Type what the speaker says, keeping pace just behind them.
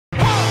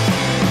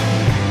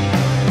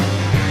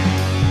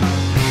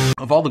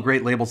Of all the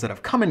great labels that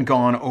have come and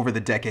gone over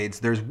the decades,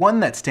 there's one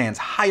that stands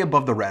high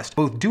above the rest,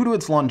 both due to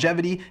its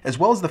longevity as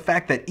well as the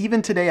fact that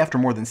even today, after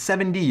more than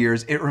 70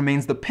 years, it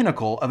remains the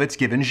pinnacle of its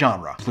given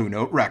genre, Blue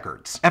Note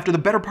Records. After the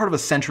better part of a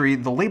century,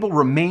 the label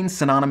remains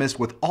synonymous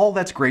with all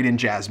that's great in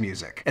jazz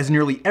music, as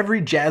nearly every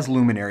jazz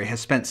luminary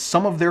has spent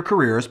some of their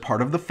career as part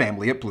of the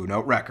family at Blue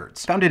Note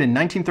Records. Founded in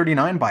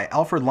 1939 by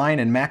Alfred Lion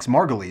and Max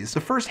Margulies,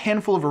 the first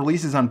handful of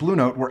releases on Blue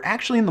Note were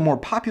actually in the more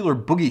popular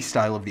boogie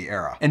style of the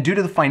era, and due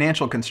to the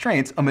financial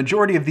constraints, a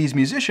majority of these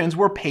musicians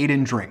were paid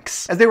in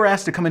drinks, as they were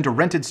asked to come into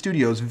rented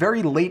studios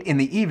very late in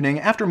the evening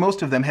after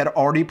most of them had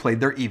already played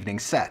their evening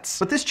sets.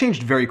 But this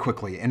changed very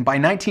quickly, and by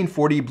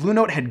 1940, Blue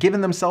Note had given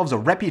themselves a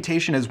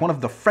reputation as one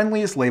of the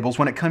friendliest labels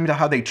when it came to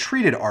how they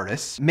treated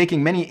artists,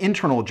 making many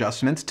internal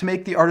adjustments to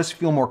make the artists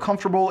feel more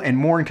comfortable and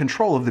more in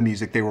control of the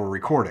music they were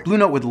recording. Blue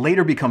Note would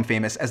later become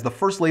famous as the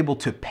first label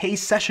to pay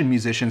session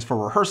musicians for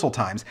rehearsal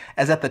times,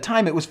 as at the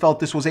time it was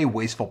felt this was a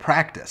wasteful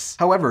practice.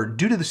 However,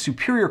 due to the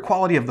superior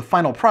quality of the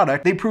final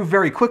product, they proved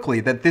very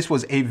quickly that this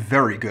was a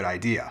very good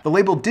idea. The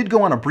label did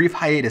go on a brief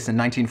hiatus in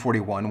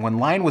 1941 when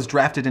Lion was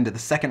drafted into the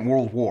Second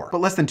World War,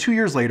 but less than 2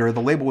 years later,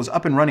 the label was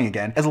up and running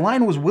again, as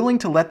Lion was willing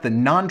to let the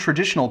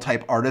non-traditional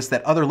type artists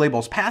that other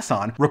labels pass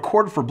on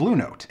record for Blue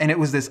Note. And it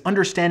was this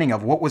understanding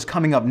of what was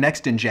coming up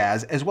next in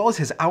jazz, as well as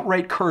his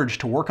outright courage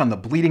to work on the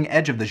bleeding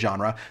edge of the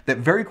genre, that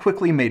very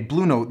quickly made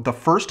Blue Note the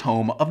first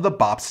home of the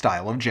bop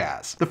style of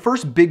jazz. The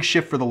first big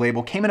shift for the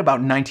label came in about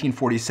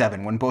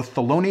 1947, when both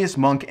Thelonious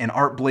Monk and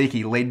Art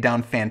Blakey laid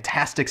down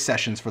fantastic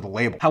sessions for the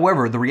label.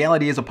 However, the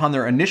reality is, upon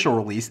their initial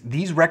release,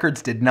 these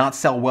records did not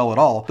sell well at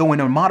all, though in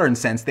a modern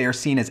sense they are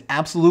seen as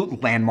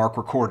absolute landmark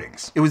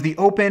recordings. It was the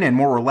open and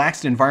more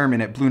relaxed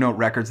environment at Blue Note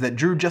Records that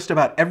drew just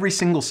about every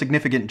single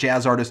significant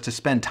jazz artist to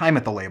spend time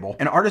at the label,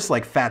 and artists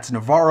like Fats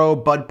Navarro,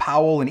 Bud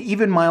Powell, and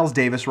even Miles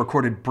Davis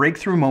recorded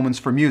breakthrough moments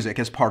for music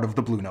as part of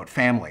the Blue Note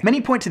family. Many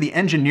point to the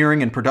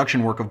engineering and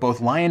production work of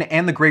both Lion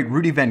and the great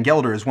Rudy Van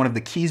Gelder as one of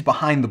the keys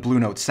behind the Blue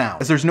Note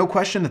sound, as there's no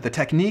question that the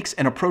techniques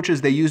and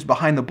approaches they used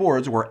behind the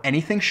boards were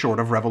anything short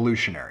of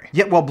revolutionary.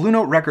 Yet while Blue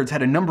Note Records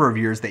had a number of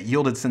years that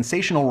yielded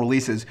sensational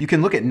releases, you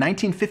can look at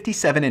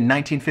 1957 and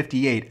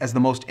 1958 as the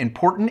most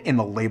important in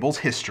the label's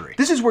history.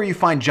 This is where you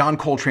find John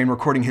Coltrane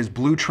recording his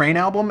Blue Train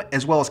album,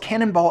 as well as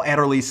Cannonball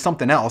Adderley's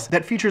Something Else,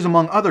 that features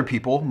among other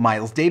people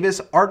Miles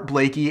Davis, Art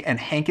Blakey, and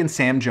Hank and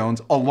Sam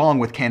Jones, along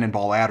with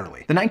Cannonball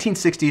Adderley. The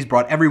 1960s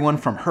brought everyone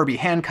from Herbie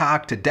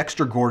Hancock to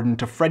Dexter Gordon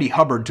to Freddie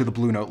Hubbard to the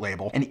Blue Note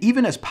label, and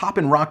even as pop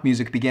and rock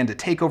music began to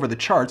take over the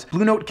charts,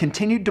 Blue Note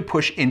continued to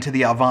push into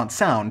the avant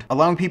sound,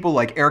 allowing people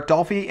like Eric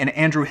Dolphy and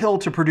Andrew Hill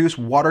to produce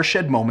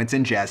watershed moments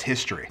in jazz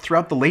history.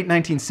 Throughout the late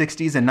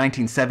 1960s and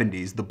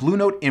 1970s, the Blue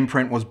Note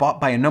imprint was bought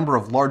by a number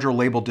of larger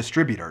label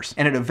distributors,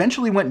 and it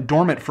eventually went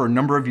dormant for a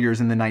number of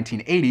years in the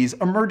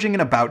 1980s, emerging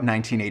in about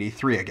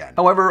 1983 again.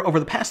 However, over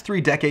the past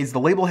 3 decades, the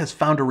label has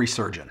found a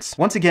resurgence,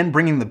 once again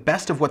bringing the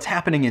best of what's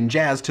happening in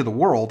jazz to the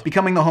world,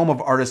 becoming the home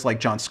of artists like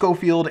John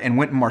Scofield and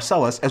Wynton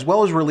Marsalis, as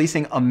well as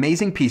releasing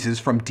amazing pieces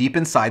from deep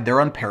inside their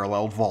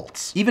unparalleled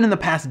vaults. Even in the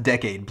past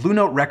decade, Blue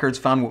Note Records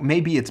found what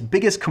may be its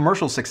biggest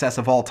commercial success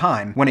of all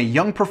time, when a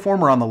young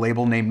performer on the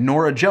label named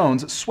Norah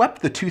Jones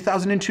swept the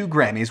 2002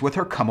 Grammys with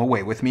her Come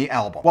Away With Me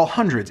album. While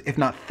hundreds, if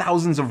not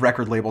thousands of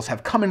record labels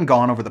have come and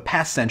gone over the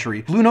past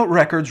century, Blue Note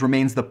Records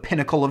remains the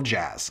pinnacle of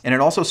jazz, and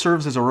it also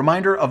serves as a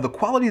reminder of the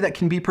quality that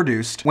can be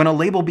produced when a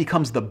label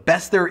becomes the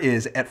best there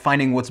is at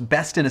finding what's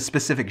best in a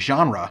specific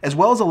genre, as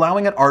well as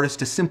allowing an artist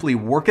to simply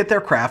work at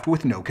their craft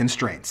with no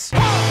constraints.